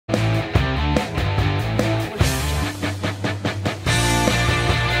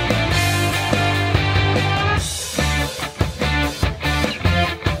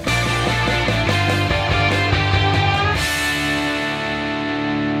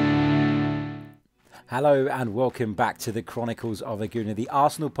Hello and welcome back to the Chronicles of a Gooner, the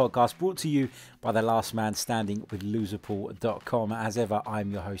Arsenal podcast brought to you by the last man standing with loserpool.com. As ever,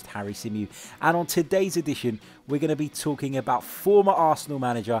 I'm your host, Harry Symeou. And on today's edition, we're going to be talking about former Arsenal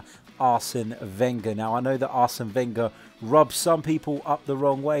manager Arsene Wenger. Now, I know that Arsene Wenger rubs some people up the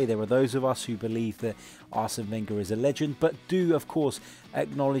wrong way. There are those of us who believe that Arsene Wenger is a legend, but do, of course,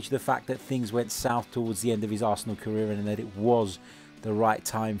 acknowledge the fact that things went south towards the end of his Arsenal career and that it was the right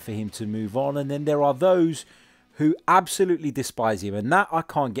time for him to move on. And then there are those who absolutely despise him, and that I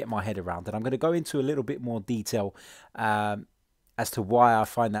can't get my head around. And I'm going to go into a little bit more detail as to why I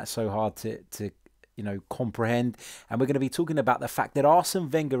find that so hard to comprehend. And we're going to be talking about the fact that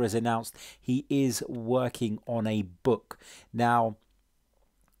Arsene Wenger has announced he is working on a book. Now,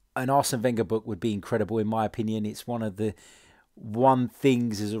 an Arsene Wenger book would be incredible in my opinion. It's one of the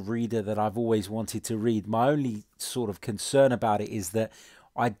things as a reader that I've always wanted to read. My only sort of concern about it is that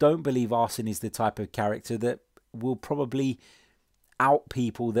I don't believe Arsene is the type of character that will probably out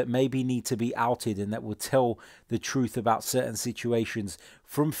people that maybe need to be outed, and that will tell the truth about certain situations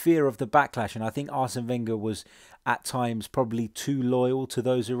from fear of the backlash. And I think Arsene Wenger was at times probably too loyal to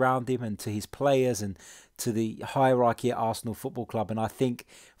those around him and to his players and to the hierarchy at Arsenal Football Club. And I think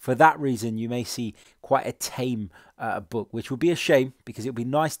for that reason you may see quite a tame book, which would be a shame, because it would be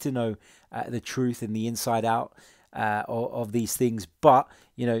nice to know the truth and the inside out of these things. But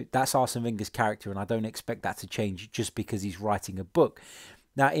you know, that's Arsene Wenger's character, and I don't expect that to change just because he's writing a book.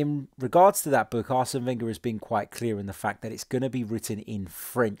 Now, in regards to that book, Arsene Wenger has been quite clear in the fact that it's going to be written in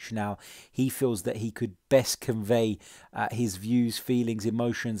French. Now, he feels that he could best convey his views, feelings,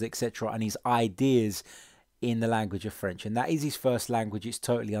 emotions, etc., and his ideas in the language of French, and that is his first language. It's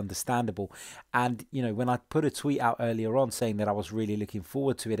totally understandable. And you know, when I put a tweet out earlier on saying that I was really looking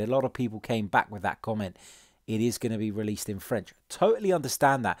forward to it, a lot of people came back with that comment. It is going to be released in French. Totally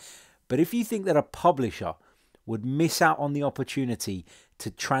understand that. But if you think that a publisher would miss out on the opportunity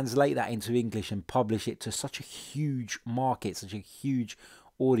to translate that into English and publish it to such a huge market, such a huge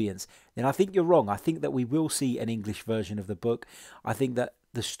audience, then I think you're wrong. I think that we will see an English version of the book. I think that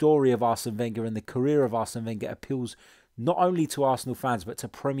the story of Arsene Wenger and the career of Arsene Wenger appeals not only to Arsenal fans, but to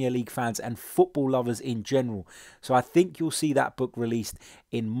Premier League fans and football lovers in general. So I think you'll see that book released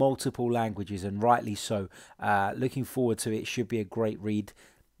in multiple languages, and rightly so. Looking forward to it. Should be a great read.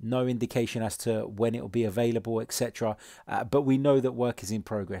 No indication as to when it will be available, etc. But we know that work is in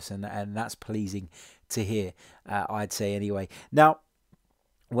progress, and that's pleasing to hear, I'd say anyway. Now,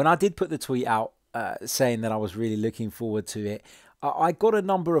 when I did put the tweet out saying that I was really looking forward to it, I got a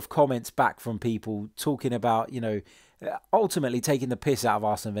number of comments back from people talking about, you know, ultimately taking the piss out of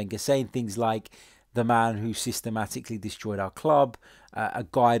Arsene Wenger, saying things like the man who systematically destroyed our club, a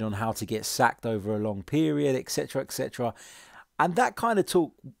guide on how to get sacked over a long period, etc., etc. And that kind of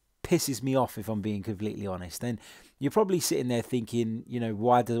talk pisses me off, if I'm being completely honest. And you're probably sitting there thinking, you know,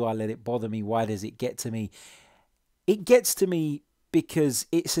 why do I let it bother me? Why does it get to me? It gets to me because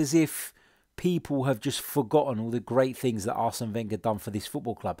it's as if people have just forgotten all the great things that Arsene Wenger done for this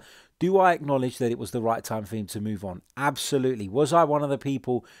football club. Do I acknowledge that it was the right time for him to move on? Absolutely. Was I one of the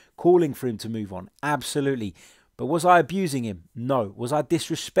people calling for him to move on? Absolutely. But was I abusing him? No. Was I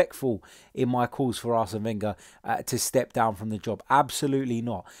disrespectful in my calls for Arsene Wenger to step down from the job? Absolutely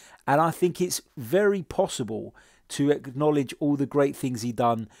not. And I think it's very possible to acknowledge all the great things he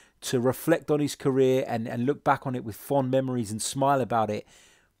done, to reflect on his career and look back on it with fond memories and smile about it,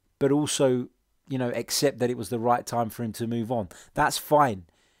 but also, you know, accept that it was the right time for him to move on. That's fine.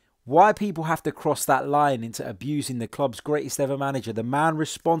 Why people have to cross that line into abusing the club's greatest ever manager, the man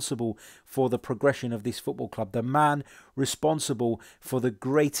responsible for the progression of this football club, the man responsible for the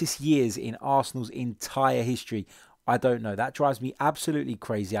greatest years in Arsenal's entire history, I don't know. That drives me absolutely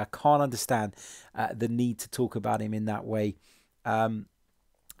crazy. I can't understand the need to talk about him in that way. And,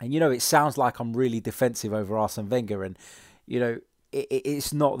 you know, it sounds like I'm really defensive over Arsene Wenger, and, you know,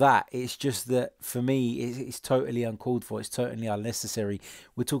 it's not that. It's just that for me, it's totally uncalled for. It's totally unnecessary.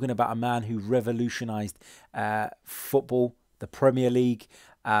 We're talking about a man who revolutionised football, the Premier League,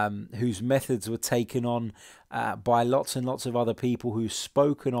 whose methods were taken on by lots and lots of other people, who's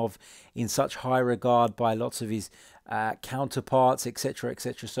spoken of in such high regard by lots of his counterparts, etc.,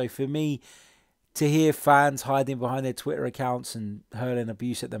 etc. So for me, to hear fans hiding behind their Twitter accounts and hurling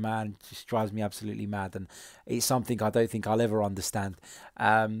abuse at the man just drives me absolutely mad, and it's something I don't think I'll ever understand.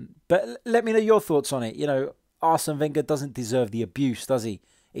 But let me know your thoughts on it. You know, Arsene Wenger doesn't deserve the abuse, does he?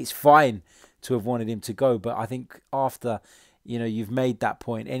 It's fine to have wanted him to go, but I think after, you know, you've made that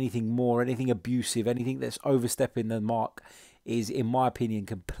point, anything more, anything abusive, anything that's overstepping the mark is, in my opinion,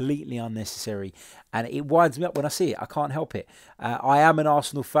 completely unnecessary. And it winds me up when I see it. I can't help it. I am an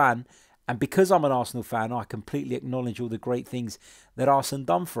Arsenal fan, And because I'm an Arsenal fan, I completely acknowledge all the great things that Arsene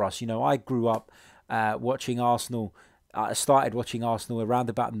done for us. You know, I grew up watching Arsenal. I started watching Arsenal around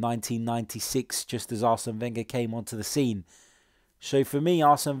about 1996, just as Arsene Wenger came onto the scene. So for me,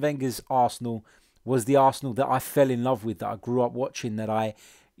 Arsene Wenger's Arsenal was the Arsenal that I fell in love with, that I grew up watching, that I,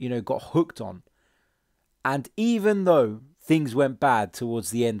 you know, got hooked on. And even though things went bad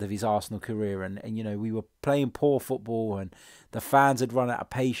towards the end of his Arsenal career, and you know, we were playing poor football and the fans had run out of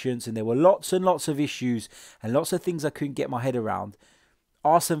patience and there were lots and lots of issues and lots of things I couldn't get my head around,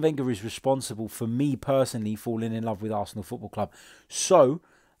 Arsene Wenger is responsible for me personally falling in love with Arsenal Football Club. So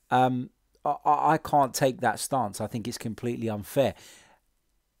I can't take that stance. I think it's completely unfair.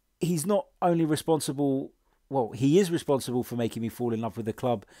 He's not only responsible, well, he is responsible for making me fall in love with the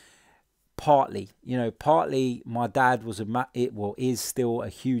club. Partly, you know, partly my dad was is still a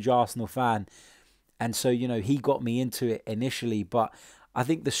huge Arsenal fan, and so, you know, he got me into it initially. But I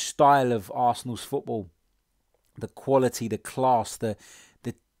think the style of Arsenal's football, the quality, the class, the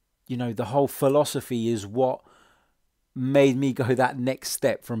you know, the whole philosophy is what made me go that next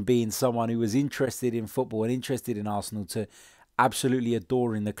step from being someone who was interested in football and interested in Arsenal to absolutely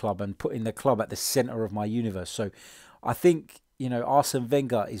adoring the club and putting the club at the centre of my universe. So I think, you know, Arsene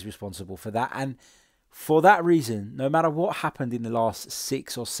Wenger is responsible for that. And for that reason, no matter what happened in the last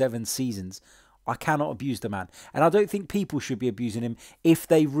 6 or 7 seasons, I cannot abuse the man. And I don't think people should be abusing him if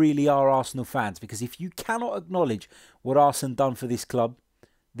they really are Arsenal fans. Because if you cannot acknowledge what Arsene done for this club,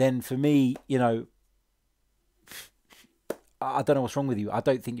 then for me, you know, I don't know what's wrong with you. I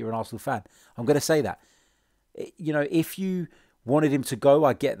don't think you're an Arsenal fan. I'm going to say that. You know, if you wanted him to go,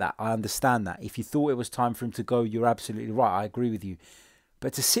 I get that. I understand that. If you thought it was time for him to go, you're absolutely right. I agree with you.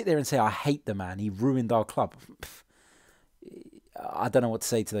 But to sit there and say, I hate the man, he ruined our club, I don't know what to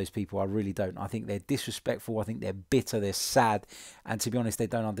say to those people. I really don't. I think they're disrespectful. I think they're bitter. They're sad. And to be honest, they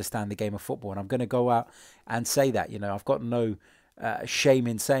don't understand the game of football. And I'm going to go out and say that. You know, I've got no shame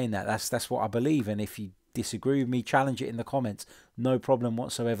in saying that. That's what I believe. And if you disagree with me, challenge it in the comments. No problem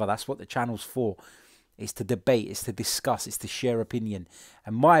whatsoever. That's what the channel's for. It's to debate, it's to discuss, it's to share opinion.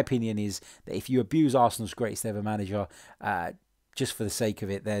 And my opinion is that if you abuse Arsenal's greatest ever manager just for the sake of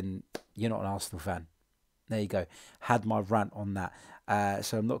it, then you're not an Arsenal fan. There you go. Had my rant on that.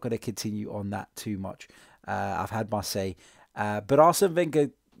 So I'm not going to continue on that too much. I've had my say. But Arsene Wenger,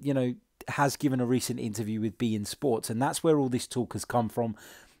 you know, has given a recent interview with Bein Sports, and that's where all this talk has come from.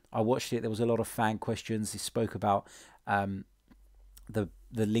 I watched it. There was a lot of fan questions. He spoke about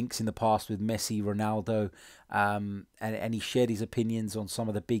the links in the past with Messi, Ronaldo, and he shared his opinions on some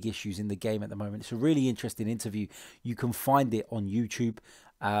of the big issues in the game at the moment. It's a really interesting interview. You can find it on YouTube.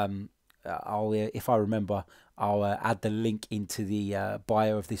 If I remember, I'll add the link into the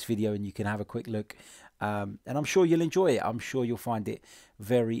bio of this video, and you can have a quick look. And I'm sure you'll enjoy it. I'm sure you'll find it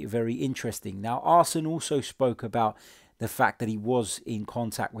very, very interesting. Now, Arsene also spoke about the fact that he was in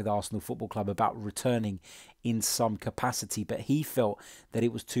contact with Arsenal Football Club about returning in some capacity, but he felt that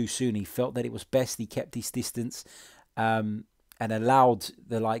it was too soon. He felt that it was best he kept his distance and allowed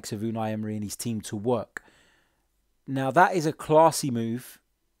the likes of Unai Emery and his team to work. Now, that is a classy move,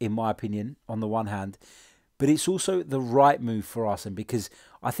 in my opinion, on the one hand, but it's also the right move for Arsene, because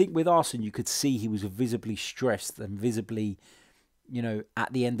I think with Arsene, you could see he was visibly stressed and visibly, you know,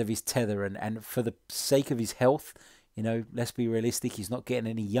 at the end of his tether, and for the sake of his health, you know, let's be realistic, he's not getting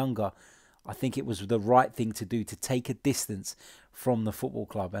any younger. I think it was the right thing to do, to take a distance from the football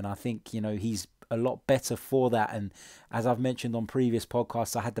club. And I think, you know, he's a lot better for that. And as I've mentioned on previous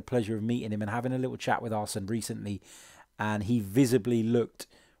podcasts, I had the pleasure of meeting him and having a little chat with Arsene recently. And he visibly looked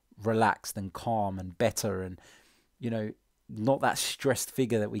relaxed and calm and better, and, you know, not that stressed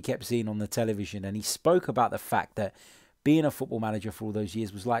figure that we kept seeing on the television. And he spoke about the fact that being a football manager for all those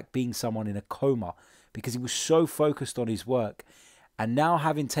years was like being someone in a coma, because he was so focused on his work. And now,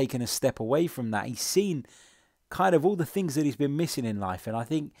 having taken a step away from that, he's seen kind of all the things that he's been missing in life. And I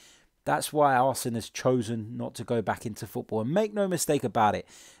think that's why Arsene has chosen not to go back into football. And make no mistake about it,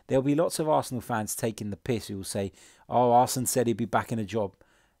 there'll be lots of Arsenal fans taking the piss who will say, oh, Arsene said he'd be back in a job,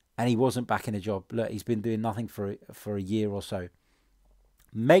 and he wasn't back in a job. Look, he's been doing nothing for a year or so.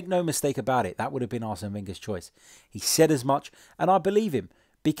 Make no mistake about it, that would have been Arsene Wenger's choice. He said as much, and I believe him,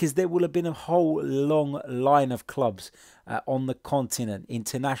 because there will have been a whole long line of clubs on the continent,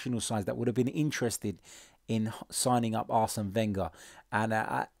 international sides, that would have been interested in signing up Arsene Wenger.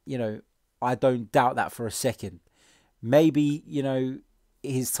 And, you know, I don't doubt that for a second. Maybe, you know,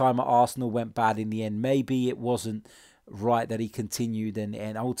 his time at Arsenal went bad in the end. Maybe it wasn't right that he continued,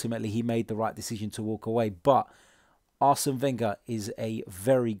 and ultimately he made the right decision to walk away. But Arsene Wenger is a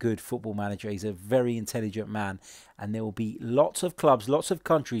very good football manager. He's a very intelligent man, and there will be lots of clubs, lots of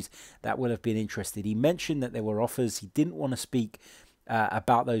countries that will have been interested. He mentioned that there were offers. He didn't want to speak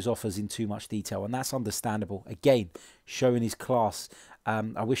about those offers in too much detail, and that's understandable. Again, showing his class.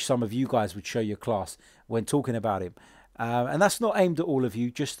 I wish some of you guys would show your class when talking about him. And that's not aimed at all of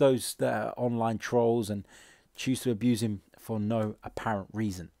you, just those that are online trolls and choose to abuse him for no apparent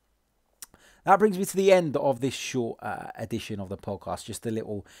reason. That brings me to the end of this short edition of the podcast. Just a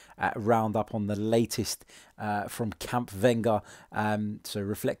little roundup on the latest from Camp Wenger. So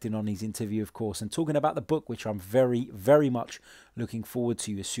reflecting on his interview, of course, and talking about the book, which I'm very, very much looking forward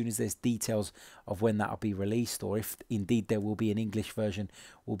to. As soon as there's details of when that'll be released, or if indeed there will be an English version,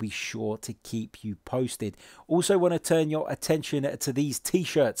 we'll be sure to keep you posted. Also want to turn your attention to these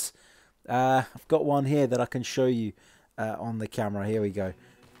T-shirts. I've got one here that I can show you on the camera. Here we go.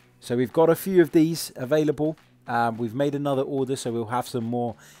 So we've got a few of these available. We've made another order, so we'll have some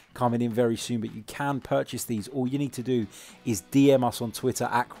more coming in very soon. But you can purchase these. All you need to do is DM us on Twitter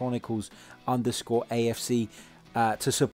at Chronicles_AFC to